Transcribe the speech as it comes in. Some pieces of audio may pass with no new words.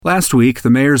Last week,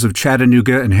 the mayors of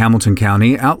Chattanooga and Hamilton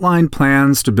County outlined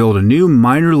plans to build a new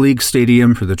minor league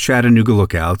stadium for the Chattanooga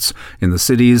Lookouts in the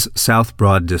city's South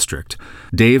Broad District.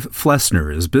 Dave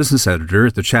Flessner is business editor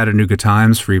at the Chattanooga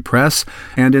Times Free Press,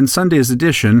 and in Sunday's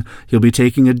edition, he'll be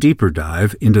taking a deeper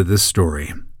dive into this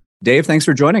story. Dave, thanks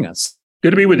for joining us. Good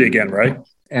to be with you again, Ray.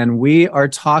 And we are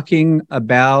talking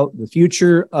about the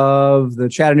future of the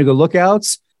Chattanooga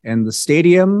Lookouts and the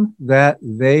stadium that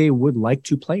they would like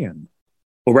to play in.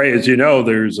 Well, Ray, as you know,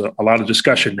 there's a lot of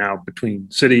discussion now between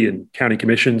city and county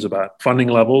commissions about funding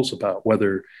levels, about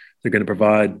whether they're going to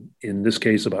provide, in this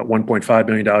case, about $1.5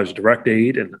 million of direct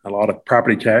aid and a lot of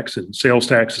property tax and sales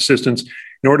tax assistance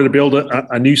in order to build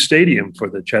a new stadium for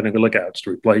the Chattanooga Lookouts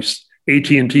to replace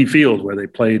AT&T Field, where they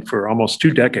played for almost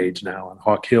 2 decades now on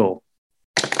Hawk Hill.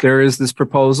 There is this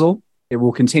proposal. It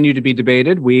will continue to be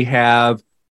debated. We have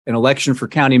an election for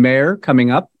county mayor coming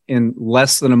up in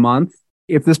less than a month.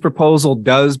 If this proposal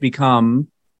does become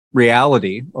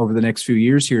reality over the next few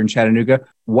years here in Chattanooga,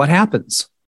 what happens?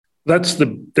 That's the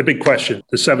big question,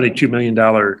 the $72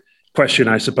 million question,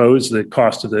 I suppose,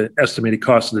 the estimated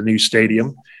cost of the new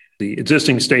stadium. The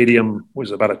existing stadium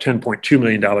was about a $10.2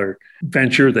 million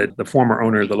venture that the former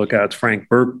owner of the Lookouts, Frank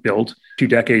Burke, built 2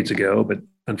 decades ago. But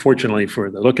unfortunately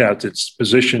for the Lookouts, it's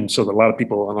positioned so that a lot of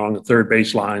people along the third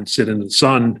baseline sit in the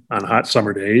sun on hot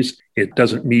summer days. It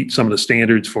doesn't meet some of the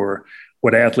standards for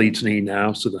what athletes need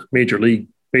now. So the Major League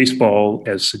Baseball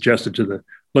has suggested to the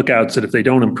Lookouts that if they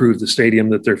don't improve the stadium,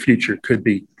 that their future could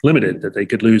be limited, that they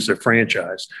could lose their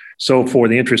franchise. So for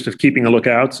the interest of keeping the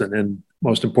Lookouts, and then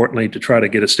most importantly, to try to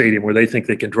get a stadium where they think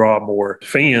they can draw more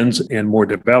fans and more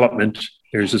development,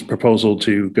 there's this proposal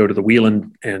to go to the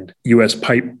Wheeling and U.S.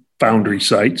 Pipe Foundry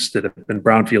sites that have been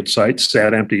brownfield sites,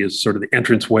 sat empty as sort of the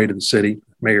entranceway to the city.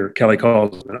 Mayor Kelly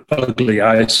calls it an ugly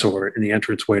eyesore in the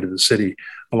entranceway to the city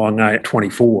along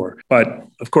I-24. But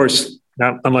of course,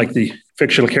 not unlike the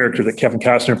fictional character that Kevin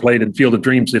Costner played in Field of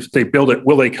Dreams, if they build it,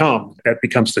 will they come? That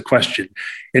becomes the question.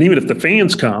 And even if the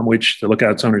fans come, which the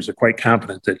Lookouts owners are quite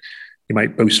confident that you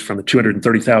might boost from the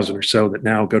 230,000 or so that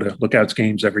now go to Lookouts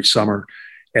games every summer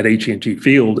at AT&T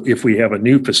Field, if we have a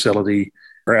new facility,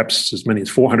 perhaps as many as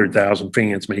 400,000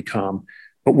 fans may come.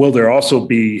 But will there also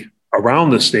be around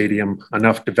the stadium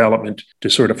enough development to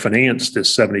sort of finance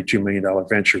this $72 million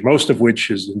venture, most of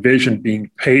which is envisioned being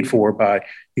paid for by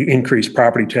the increased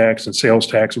property tax and sales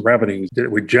tax revenues that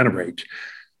it would generate?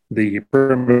 The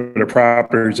perimeter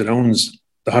properties that owns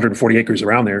the 140 acres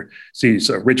around there sees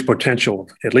a rich potential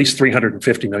of at least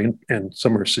 $350 million, and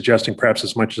some are suggesting perhaps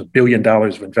as much as $1 billion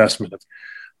of investment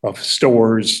of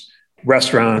stores,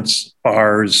 restaurants,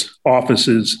 bars,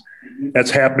 offices. That's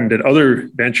happened at other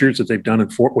ventures that they've done in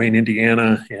Fort Wayne,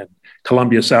 Indiana, and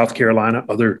Columbia, South Carolina,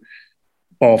 other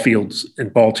ball fields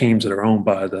and ball teams that are owned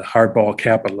by the hardball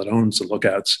capital that owns the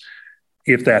Lookouts.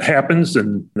 If that happens,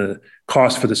 then the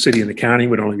cost for the city and the county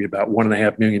would only be about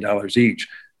 $1.5 million each.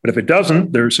 But if it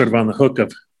doesn't, they're sort of on the hook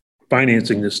of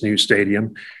financing this new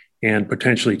stadium, and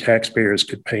potentially taxpayers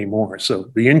could pay more.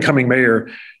 So the incoming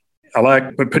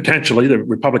mayor-elect, but potentially the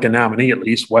Republican nominee, at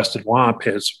least, Weston Wamp,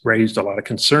 has raised a lot of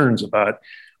concerns about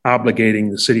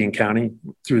obligating the city and county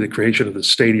through the creation of the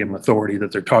stadium authority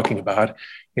that they're talking about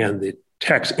and the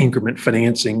tax increment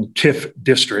financing TIF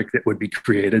district that would be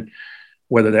created,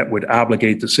 whether that would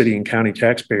obligate the city and county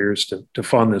taxpayers to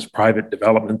fund this private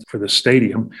development for the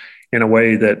stadium in a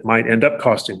way that might end up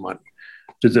costing money.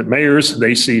 To the mayors,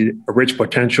 they see a rich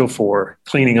potential for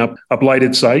cleaning up a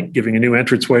blighted site, giving a new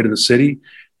entranceway to the city,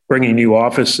 bringing new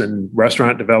office and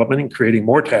restaurant development, and creating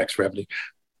more tax revenue.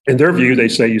 In their view, they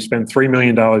say you spend $3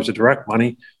 million of direct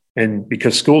money, and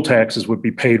because school taxes would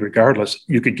be paid regardless,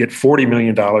 you could get $40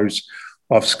 million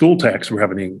of school tax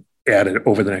revenue added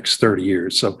over the next 30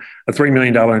 years. So a $3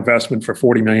 million investment for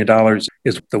 $40 million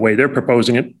is the way they're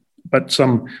proposing it. But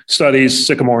some studies,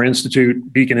 Sycamore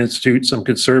Institute, Beacon Institute, some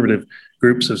conservative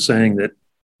groups are saying that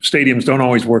stadiums don't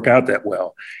always work out that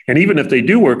well. And even if they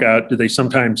do work out, do they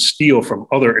sometimes steal from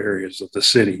other areas of the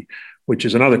city, which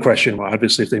is another question. Well,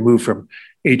 obviously, if they move from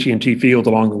AT&T Field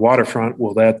along the waterfront,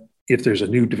 will that, if there's a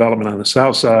new development on the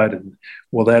south side, and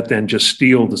will that then just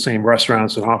steal the same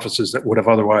restaurants and offices that would have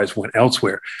otherwise went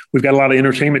elsewhere? We've got a lot of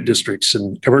entertainment districts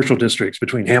and commercial districts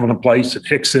between Hamilton Place and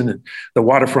Hickson and the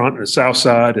waterfront and the south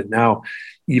side, and now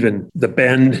even the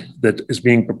Bend that is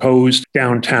being proposed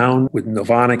downtown with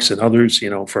Novonics and others,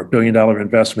 for $1 billion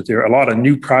investment there. A lot of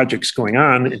new projects going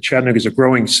on, and Chattanooga is a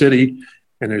growing city,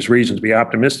 and there's reason to be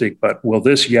optimistic. But will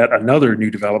this yet another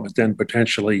new development then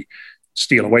potentially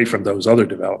steal away from those other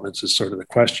developments is sort of the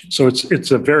question. So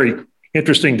it's a very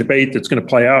interesting debate that's going to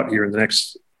play out here in the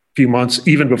next few months,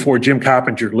 even before Jim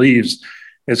Coppinger leaves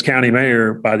as county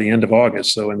mayor by the end of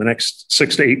August. So in the next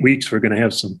 6 to 8 weeks, we're going to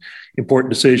have some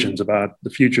important decisions about the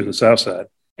future of the South Side.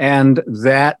 And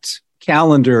that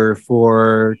calendar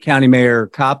for County Mayor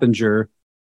Coppinger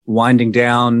winding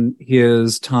down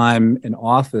his time in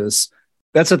office,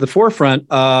 that's at the forefront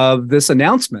of this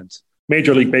announcement.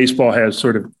 Major League Baseball has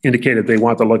sort of indicated they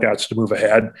want the Lookouts to move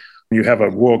ahead. You have a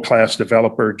world-class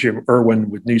developer, Jim Irwin,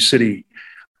 with New City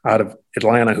out of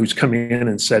Atlanta, who's coming in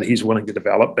and said he's willing to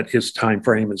develop, but his time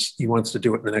frame is he wants to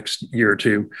do it in the next year or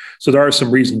two. So there are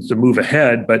some reasons to move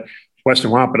ahead, but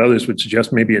Weston Wamp and others would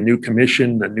suggest maybe a new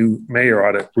commission, a new mayor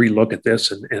ought to relook at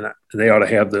this, and they ought to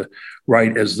have the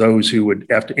right as those who would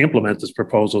have to implement this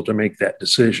proposal to make that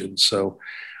decision. So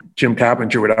Jim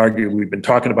Coppinger would argue we've been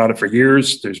talking about it for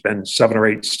years. There's been 7 or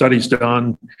 8 studies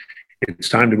done. It's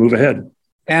time to move ahead.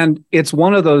 And it's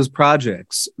one of those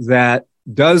projects that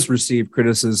does receive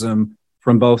criticism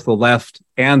from both the left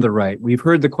and the right. We've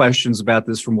heard the questions about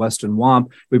this from Weston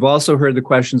Wamp. We've also heard the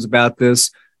questions about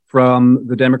this from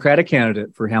the Democratic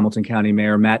candidate for Hamilton County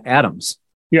Mayor, Matt Adams.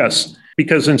 Yes,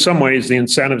 because in some ways the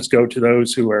incentives go to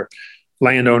those who are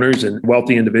landowners and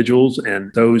wealthy individuals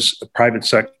and those private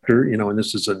sector, and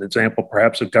this is an example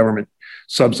perhaps of government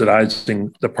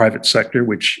subsidizing the private sector,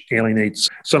 which alienates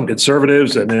some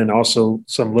conservatives and then also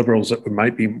some liberals that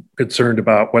might be concerned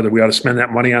about whether we ought to spend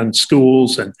that money on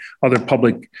schools and other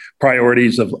public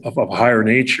priorities of higher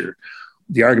nature.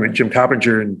 The argument Jim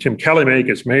Coppinger and Tim Kelly make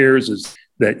as mayors is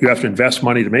that you have to invest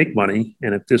money to make money.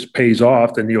 And if this pays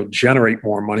off, then you'll generate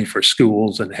more money for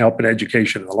schools and help in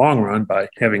education in the long run by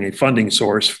having a funding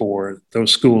source for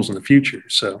those schools in the future.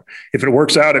 So if it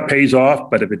works out, it pays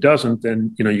off. But if it doesn't,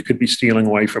 then you could be stealing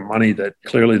away from money that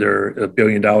clearly there are $1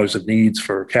 billion of needs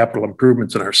for capital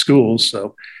improvements in our schools.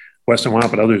 So Weston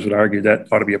Wamp and others would argue that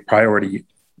ought to be a priority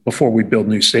before we build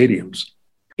new stadiums.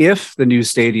 If the new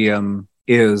stadium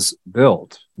is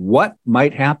built, what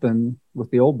might happen with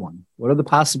the old one? What are the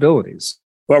possibilities?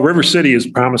 Well, River City is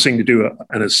promising to do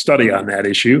a study on that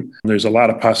issue. There's a lot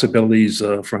of possibilities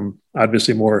from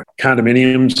obviously more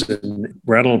condominiums and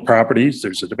rental properties.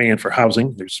 There's a demand for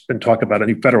housing. There's been talk about a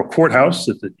new federal courthouse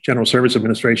that the General Service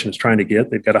Administration is trying to get.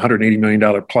 They've got a $180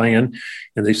 million plan,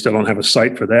 and they still don't have a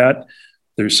site for that.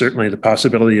 There's certainly the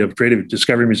possibility of Creative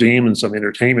Discovery Museum and some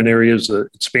entertainment areas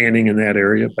expanding in that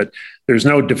area, but there's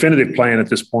no definitive plan at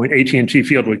this point. AT&T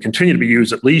Field would continue to be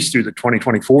used at least through the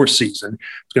 2024 season.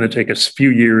 It's going to take us a few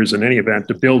years in any event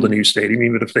to build a new stadium,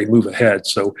 even if they move ahead.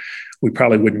 So we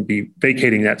probably wouldn't be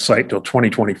vacating that site till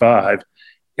 2025.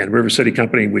 And River City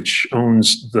Company, which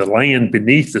owns the land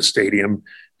beneath the stadium,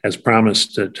 has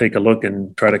promised to take a look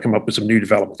and try to come up with some new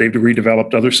development. They've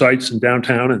redeveloped other sites in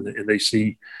downtown, and they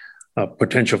see a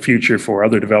potential future for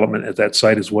other development at that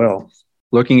site as well.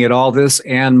 Looking at all this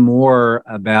and more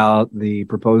about the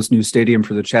proposed new stadium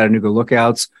for the Chattanooga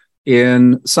Lookouts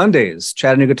in Sunday's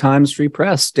Chattanooga Times Free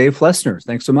Press. Dave Flessner,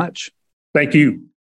 thanks so much. Thank you.